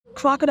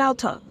Crocodile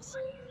tongues,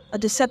 a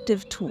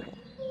deceptive tool.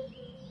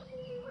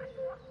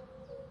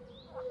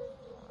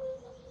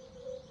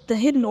 The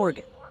hidden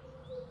organ.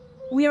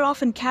 We are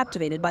often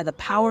captivated by the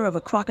power of a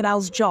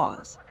crocodile's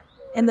jaws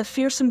and the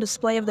fearsome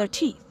display of their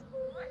teeth.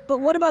 But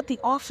what about the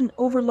often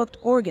overlooked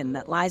organ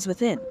that lies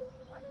within?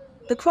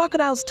 The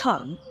crocodile's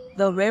tongue,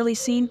 though rarely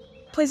seen,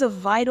 plays a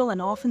vital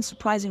and often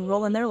surprising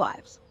role in their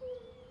lives.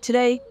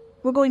 Today,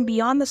 we're going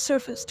beyond the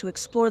surface to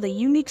explore the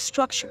unique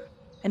structure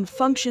and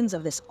functions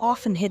of this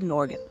often hidden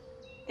organ,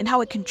 and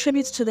how it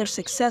contributes to their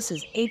success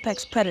as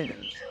apex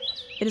predators.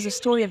 It is a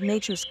story of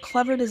nature's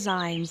clever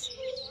designs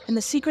and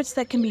the secrets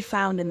that can be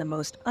found in the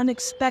most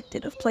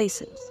unexpected of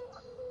places.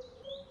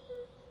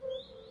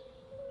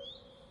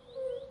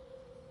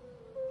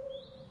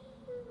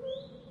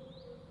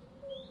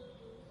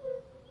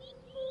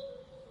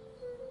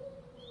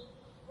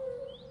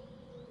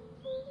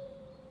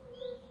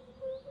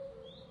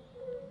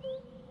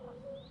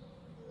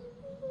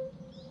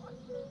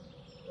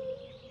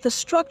 The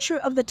structure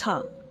of the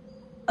tongue,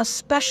 a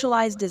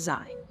specialized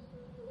design.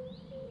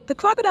 The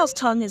crocodile's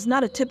tongue is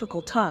not a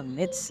typical tongue.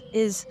 It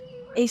is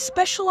a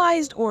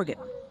specialized organ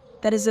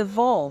that is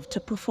evolved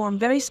to perform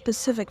very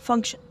specific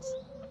functions.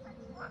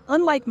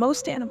 Unlike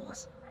most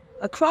animals,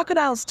 a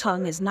crocodile's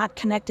tongue is not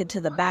connected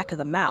to the back of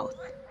the mouth.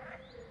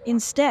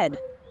 Instead,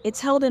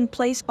 it's held in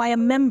place by a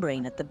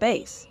membrane at the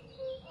base.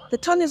 The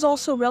tongue is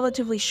also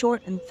relatively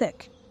short and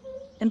thick,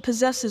 and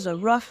possesses a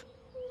rough,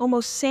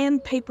 almost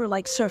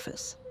sandpaper-like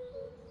surface.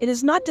 It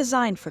is not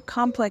designed for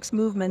complex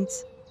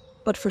movements,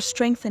 but for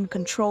strength and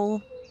control,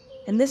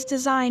 and this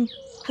design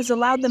has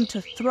allowed them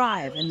to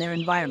thrive in their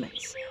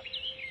environments.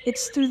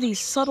 It's through these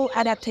subtle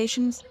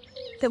adaptations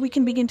that we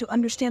can begin to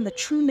understand the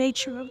true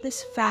nature of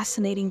this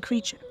fascinating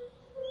creature.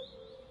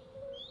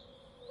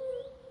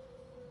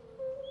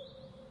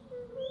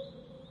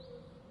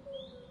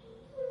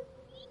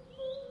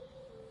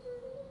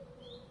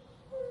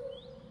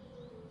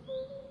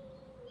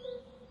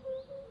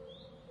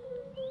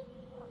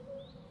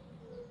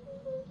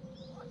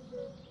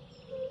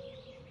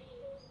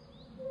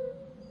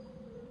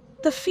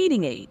 The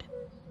feeding aid,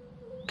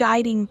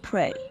 guiding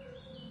prey.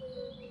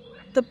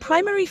 The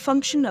primary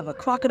function of a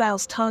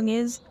crocodile's tongue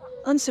is,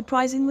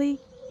 unsurprisingly,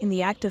 in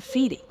the act of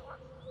feeding.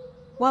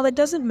 While it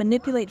doesn't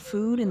manipulate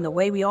food in the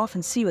way we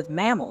often see with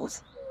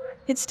mammals,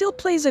 it still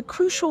plays a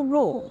crucial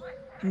role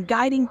in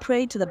guiding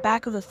prey to the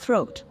back of the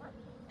throat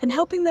and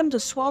helping them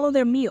to swallow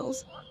their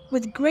meals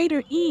with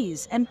greater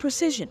ease and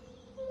precision.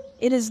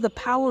 It is the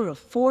power of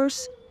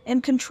force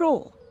and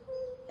control,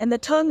 and the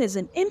tongue is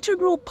an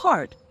integral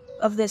part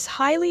of this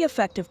highly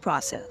effective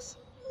process.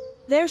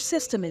 Their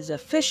system is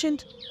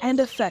efficient and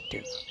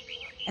effective,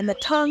 and the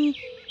tongue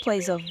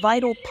plays a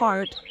vital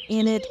part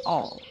in it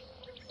all.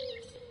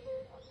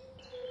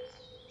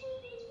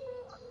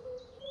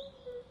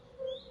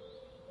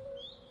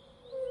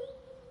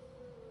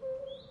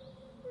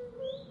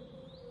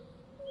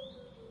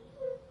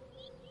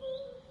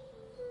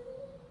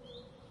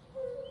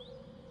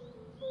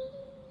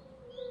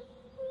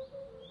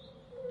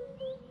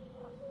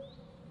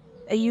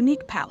 A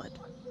unique palate,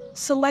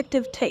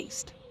 selective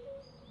taste.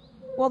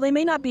 While they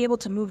may not be able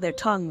to move their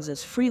tongues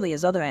as freely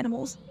as other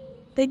animals,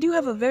 they do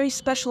have a very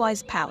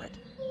specialized palate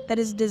that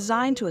is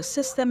designed to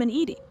assist them in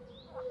eating.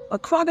 A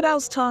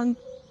crocodile's tongue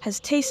has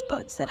taste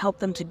buds that help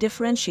them to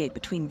differentiate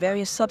between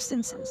various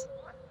substances,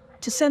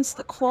 to sense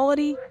the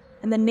quality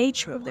and the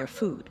nature of their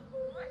food,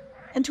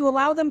 and to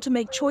allow them to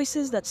make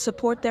choices that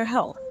support their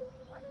health.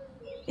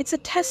 It's a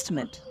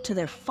testament to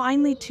their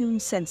finely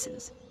tuned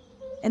senses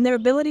and their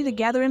ability to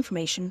gather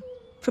information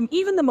from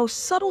even the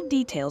most subtle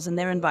details in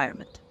their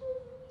environment.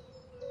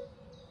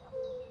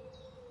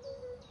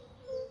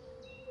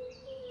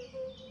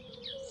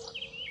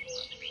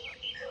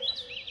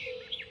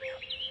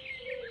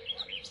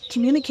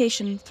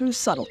 Communication through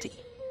subtlety.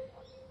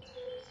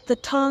 The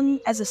tongue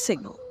as a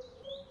signal.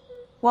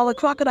 While a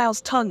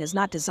crocodile's tongue is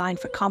not designed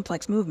for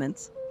complex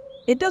movements,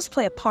 it does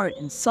play a part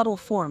in subtle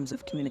forms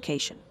of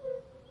communication.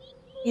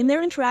 In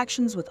their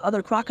interactions with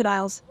other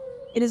crocodiles,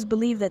 it is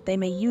believed that they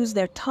may use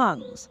their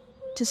tongues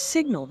to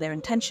signal their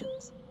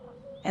intentions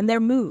and their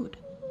mood.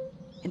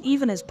 And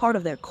even as part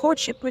of their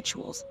courtship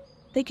rituals,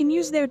 they can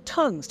use their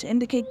tongues to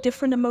indicate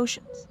different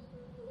emotions.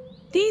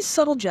 These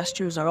subtle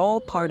gestures are all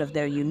part of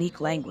their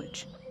unique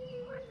language.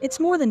 It's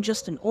more than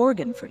just an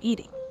organ for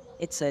eating.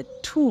 It's a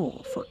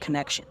tool for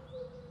connection.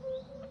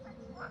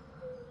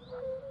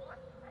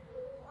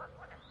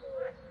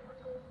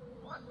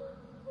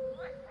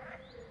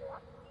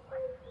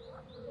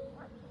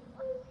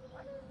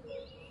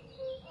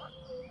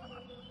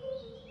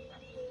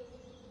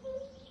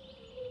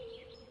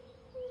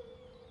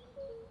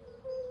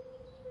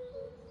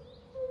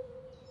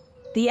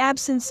 The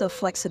absence of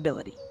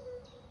flexibility,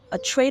 a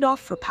trade-off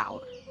for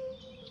power.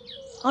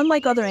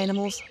 Unlike other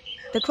animals,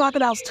 the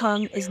crocodile's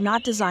tongue is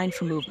not designed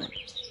for movement.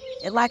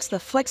 It lacks the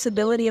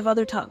flexibility of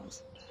other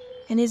tongues,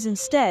 and is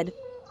instead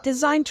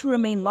designed to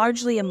remain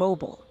largely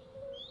immobile.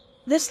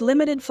 This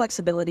limited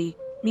flexibility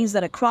means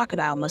that a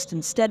crocodile must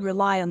instead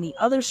rely on the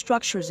other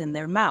structures in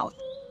their mouth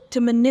to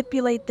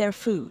manipulate their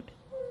food.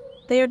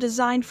 They are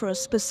designed for a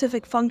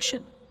specific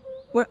function,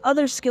 where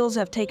other skills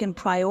have taken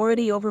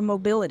priority over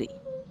mobility.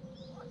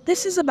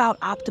 This is about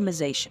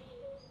optimization,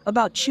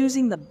 about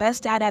choosing the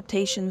best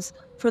adaptations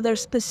for their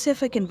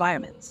specific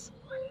environments.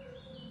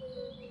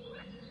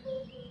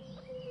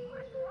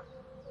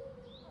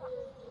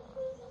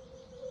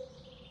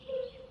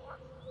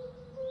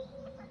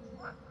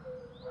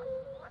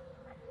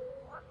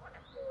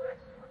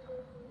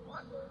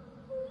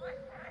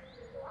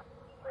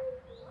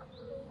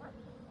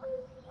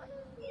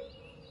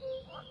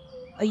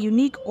 A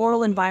unique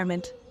oral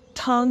environment,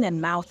 tongue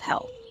and mouth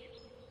health.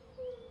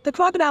 The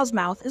crocodile's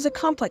mouth is a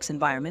complex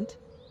environment,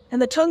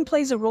 and the tongue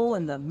plays a role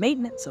in the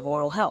maintenance of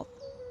oral health.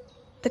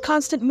 The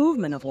constant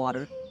movement of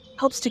water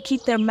helps to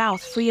keep their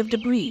mouth free of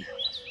debris,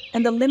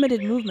 and the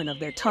limited movement of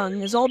their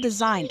tongue is all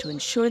designed to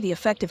ensure the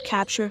effective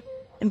capture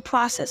and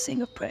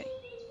processing of prey.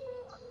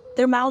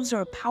 Their mouths are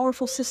a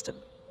powerful system,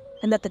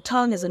 and that the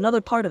tongue is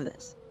another part of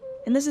this.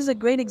 And this is a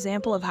great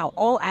example of how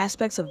all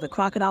aspects of the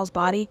crocodile's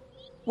body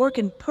work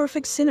in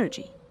perfect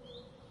synergy.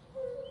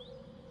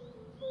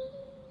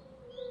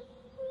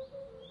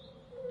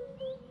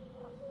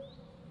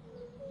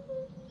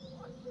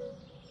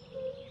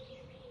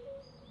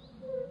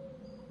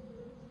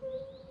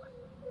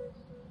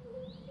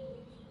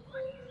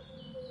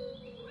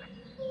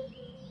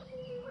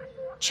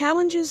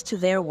 Challenges to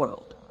their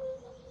world.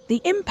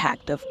 The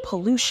impact of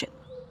pollution.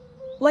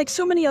 Like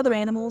so many other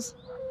animals,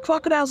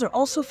 crocodiles are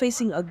also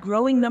facing a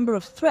growing number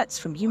of threats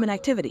from human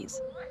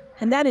activities,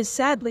 and that is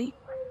sadly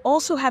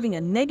also having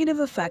a negative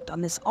effect on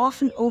this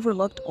often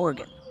overlooked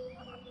organ.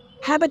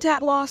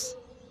 Habitat loss,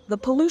 the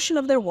pollution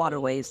of their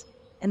waterways,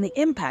 and the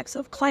impacts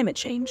of climate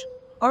change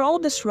are all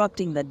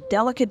disrupting the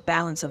delicate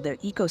balance of their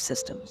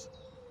ecosystems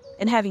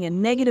and having a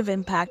negative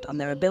impact on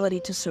their ability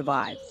to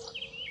survive.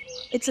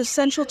 It's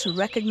essential to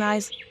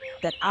recognize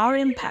that our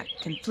impact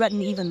can threaten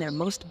even their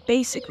most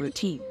basic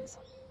routines.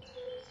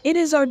 It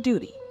is our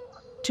duty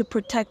to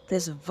protect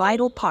this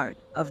vital part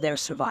of their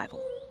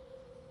survival.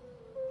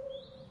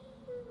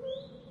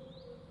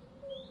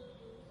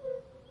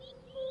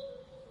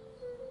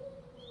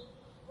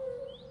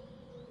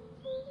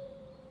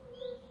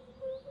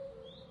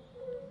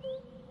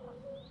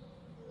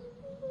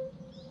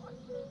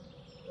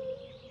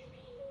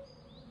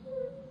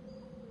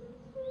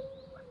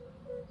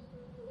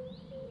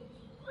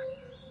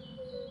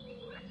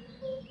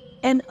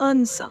 An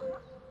unsung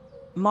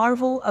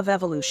marvel of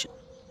evolution.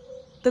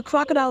 The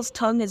crocodile's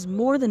tongue is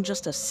more than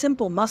just a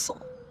simple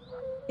muscle.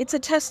 It's a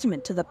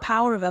testament to the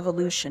power of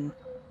evolution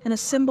and a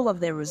symbol of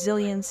their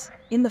resilience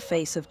in the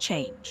face of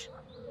change.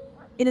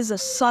 It is a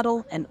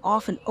subtle and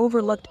often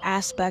overlooked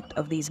aspect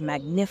of these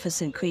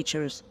magnificent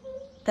creatures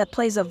that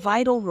plays a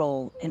vital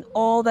role in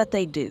all that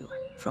they do,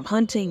 from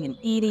hunting and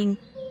eating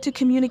to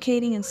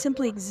communicating and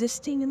simply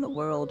existing in the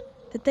world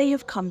that they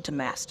have come to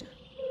master.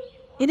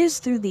 It is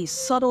through these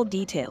subtle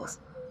details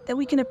that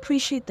we can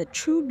appreciate the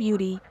true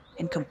beauty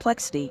and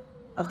complexity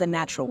of the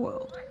natural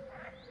world.